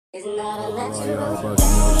It's not a natural.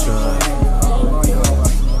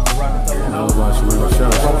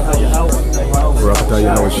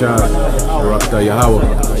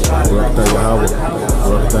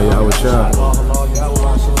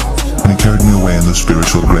 And he carried me away in the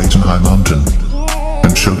spiritual great and high mountain,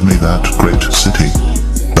 and showed me that great city,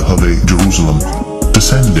 the holy Jerusalem,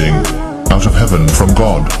 descending out of heaven from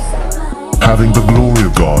God, having the glory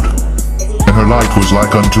of God. And her light was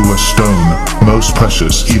like unto a stone, most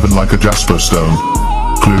precious, even like a jasper stone,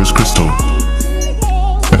 clear as crystal.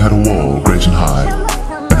 It had a wall great and high,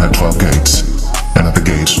 and had 12 gates, and at the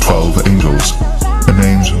gates 12 angels, and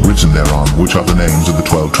names written thereon, which are the names of the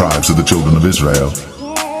 12 tribes of the children of Israel.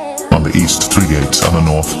 On the east 3 gates, on the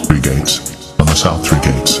north 3 gates, on the south 3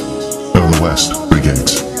 gates, and on the west 3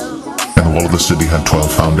 gates. And the wall of the city had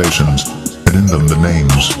 12 foundations, and in them the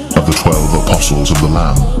names of the 12 apostles of the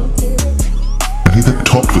Lamb. And he that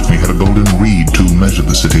talked with me had a golden reed to measure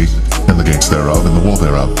the city, and the gates thereof, and the wall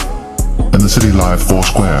thereof. And the city lieth 4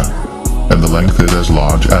 square, and the length is as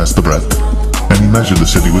large as the breadth. And he measured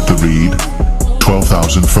the city with the reed,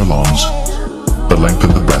 12,000 furlongs. The length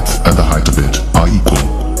and the breadth and the height of it are equal.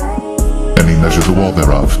 And he measured the wall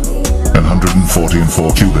thereof,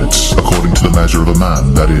 144 cubits, according to the measure of a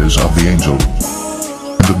man, that is, of the angel.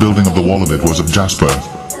 And the building of the wall of it was of jasper,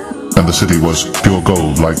 and the city was pure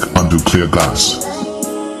gold, like unto clear glass.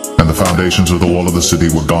 And the foundations of the wall of the city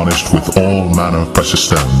were garnished with all manner of precious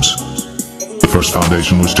stones. The first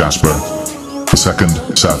foundation was jasper, the second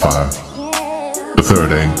sapphire, the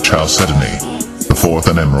third chalcedony, the fourth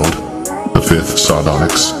an emerald, the fifth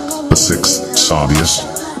sardonyx, the sixth sardius,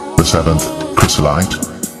 the seventh chrysolite,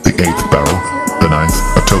 the eighth beryl, the ninth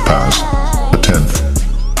a topaz, the 10th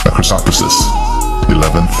a chrysoprasus, the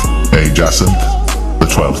 11th a jacinth, the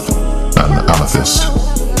 12th an amethyst.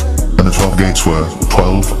 And the 12 gates were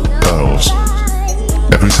 12 pearls.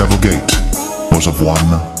 Every several gate was of 1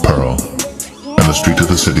 pearl. And the street of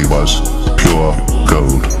the city was pure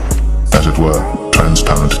gold, as it were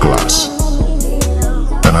transparent glass.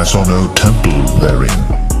 And I saw no temple therein,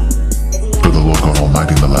 for the Lord God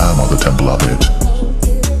Almighty and the Lamb are the temple of it.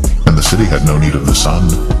 And the city had no need of the sun,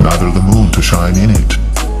 neither of the moon to shine in it.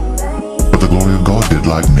 But the glory of God did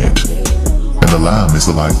lighten it, and the Lamb is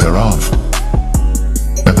the light thereof.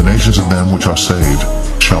 And the nations of them which are saved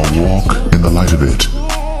shall walk in the light of it.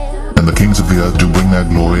 And the kings of the earth do bring their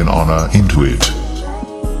glory and honor into it.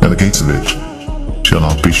 And the gates of it shall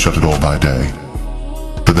not be shut at all by day,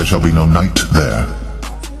 for there shall be no night there.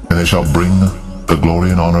 And they shall bring the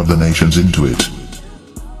glory and honor of the nations into it.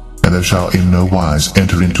 And there shall in no wise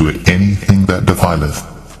enter into it anything that defileth,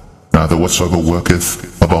 neither whatsoever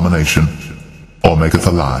worketh abomination, or maketh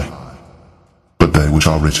a lie, but they which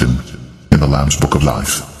are written in the Lamb's book of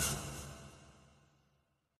life.